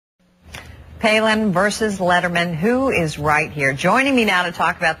Palin versus Letterman. Who is right here? Joining me now to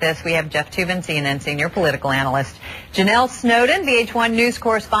talk about this, we have Jeff Toobin, CNN senior political analyst, Janelle Snowden, VH1 news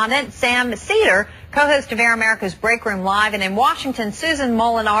correspondent, Sam Cedar, co-host of Air America's Break Room Live, and in Washington, Susan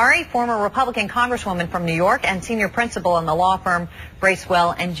Molinari, former Republican congresswoman from New York and senior principal in the law firm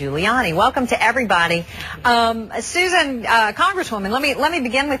Bracewell and Giuliani. Welcome to everybody. Susan, Congresswoman, let me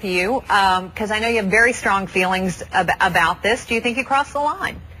begin with you because I know you have very strong feelings about this. Do you think he crossed the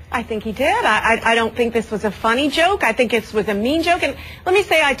line? I think he did. I don't think this was a funny joke. I think it was a mean joke. And let me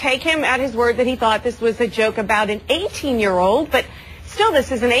say I take him at his word that he thought this was a joke about an 18-year-old. But still,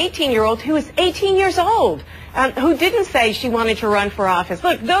 this is an 18-year-old who is 18 years old, who didn't say she wanted to run for office.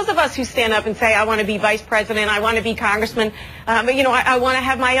 Look, those of us who stand up and say, I want to be vice president, I want to be congressman, but, you know, I want to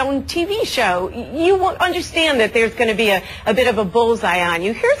have my own TV show, you won't understand that there's going to be a bit of a bullseye on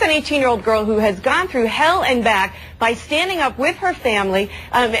you. Here's an 18-year-old girl who has gone through hell and back by standing up with her family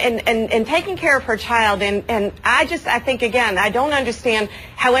and taking care of her child. And I think, again, I don't understand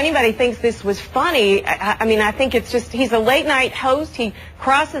how anybody thinks this was funny. I mean, I think it's just, he's a late-night host. He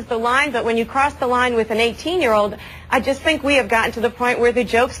crosses the line, but when you cross the line with an 18-year-old, I just think we have gotten to the point where the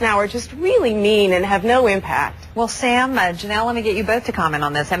jokes now are just really mean and have no impact. Well, Sam, Janelle, let me get you both to comment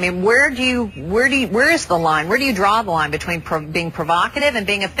on this. I mean, where is the line? Where do you draw the line between being provocative and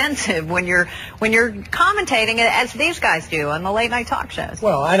being offensive when you're commentating as these guys do on the late night talk shows?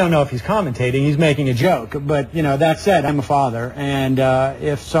 Well, I don't know if he's commentating. He's making a joke. But, you know, that said, I'm a father. And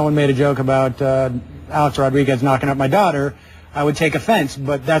if someone made a joke about Alex Rodriguez knocking up my daughter, I would take offense.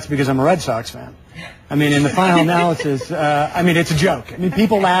 But that's because I'm a Red Sox fan. I mean, in the final analysis, I mean, it's a joke. I mean,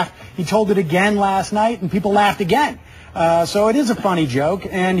 people laugh. He told it again last night, and people laughed again. So it is a funny joke,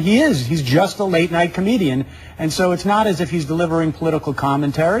 and he's just a late-night comedian. And so it's not as if he's delivering political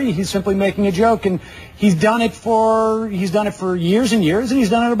commentary. He's simply making a joke, and he's done it for years and years, and he's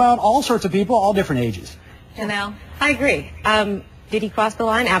done it about all sorts of people, all different ages. Janelle? I agree. Did he cross the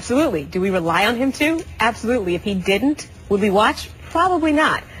line? Absolutely. Do we rely on him to? Absolutely. If he didn't, would we watch? Probably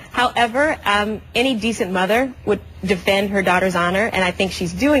not. However, any decent mother would defend her daughter's honor, and I think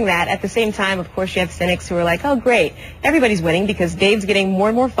she's doing that. At the same time, of course, you have cynics who are like, oh, great, everybody's winning because Dave's getting more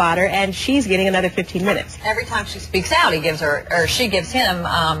and more fodder, and she's getting another 15 minutes. Every time she speaks out, she gives him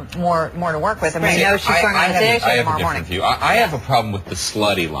more to work with. I mean, you know, she's going on the issue tomorrow morning. I have a problem with the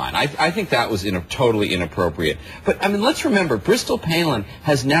slutty line. I think that was totally inappropriate. But, I mean, let's remember, Bristol Palin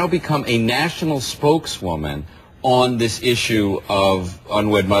has now become a national spokeswoman on this issue of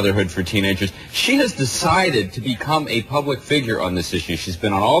unwed motherhood for teenagers. She has decided to become a public figure on this issue. She's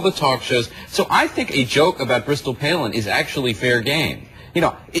been on all the talk shows. So I think a joke about Bristol Palin is actually fair game. You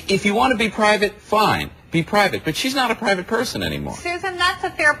know, if you want to be private, fine. Be private. But she's not a private person anymore. Susan, that's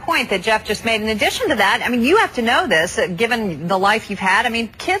a fair point that Jeff just made. In addition to that, I mean, you have to know this, given the life you've had. I mean,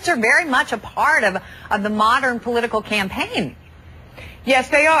 kids are very much a part of the modern political campaign. Yes,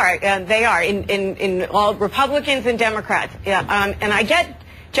 they are. They are in all Republicans and Democrats. Yeah, and I get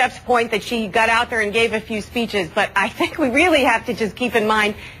Jeff's point that she got out there and gave a few speeches, but I think we really have to just keep in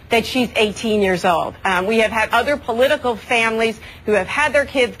mind that she's 18 years old. We have had other political families who have had their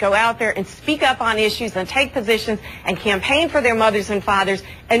kids go out there and speak up on issues and take positions and campaign for their mothers and fathers,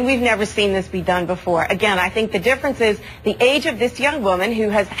 and we've never seen this be done before. Again, I think the difference is the age of this young woman who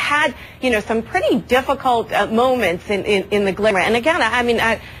has had, you know, some pretty difficult moments in the glimmer. And again, I mean,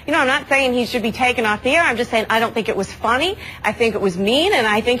 you know, I'm not saying he should be taken off the air. I'm just saying I don't think it was funny. I think it was mean, and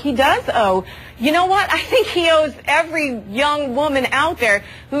I think he does owe. You know what? I think he owes every young woman out there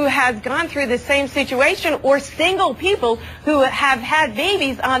who has gone through the same situation, or single people who have had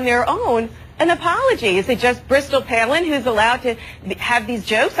babies on their own, an apology. Is it just Bristol Palin who's allowed to have these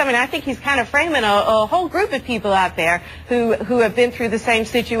jokes? I mean, I think he's kind of framing a whole group of people out there who have been through the same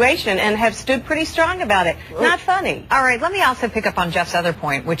situation and have stood pretty strong about it. Not funny. All right, let me also pick up on Jeff's other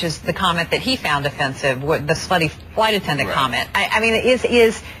point, which is the comment that he found offensive, the slutty flight attendant comment. I mean,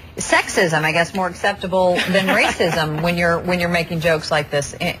 is sexism, I guess, more acceptable than racism when you're making jokes like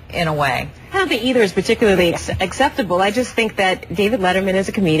this in a way? I don't think either is particularly acceptable. I just think that David Letterman is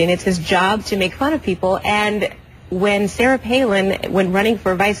a comedian. It's his job to make fun of people. And when Sarah Palin, when running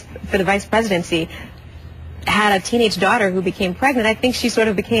for the vice presidency, had a teenage daughter who became pregnant, I think she sort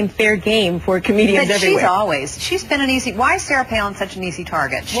of became fair game for comedians everywhere. She's been an easy, why is Sarah Palin such an easy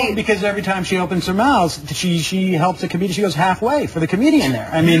target? Well, because every time she opens her mouth, she helps a comedian. She goes halfway for the comedian there.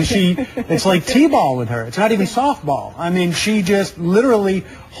 I mean, it's like t-ball with her. It's not even softball. I mean, she just literally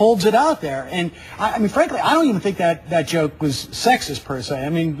holds it out there. And, I mean, frankly, I don't even think that joke was sexist per se. I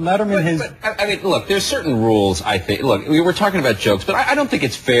mean, Letterman I mean, look, there's certain rules, I think. Look, we were talking about jokes, but I don't think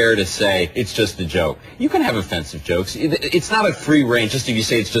it's fair to say it's just a joke. You can have have offensive jokes. It's not a free range. Just if you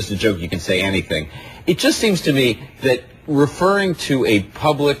say it's just a joke, you can say anything. It just seems to me that referring to a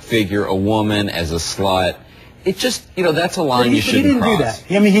public figure, a woman, as a slut, it just, that's a line you shouldn't cross. He didn't do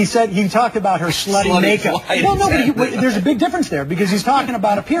that. I mean, he talked about her slutty makeup. Well, no, but there's a big difference there because he's talking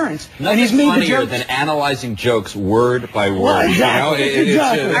about appearance. Nothing and he's made funnier the than analyzing jokes word by word. Well, exactly.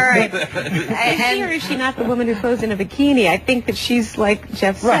 Exactly. All right. And is she not the woman who posed in a bikini? I think that she's, like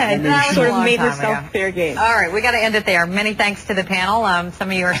Jeff said, sort of made herself fair game. All right, we got to end it there. Many thanks to the panel.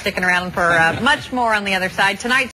 Some of you are sticking around for much more on the other side tonight.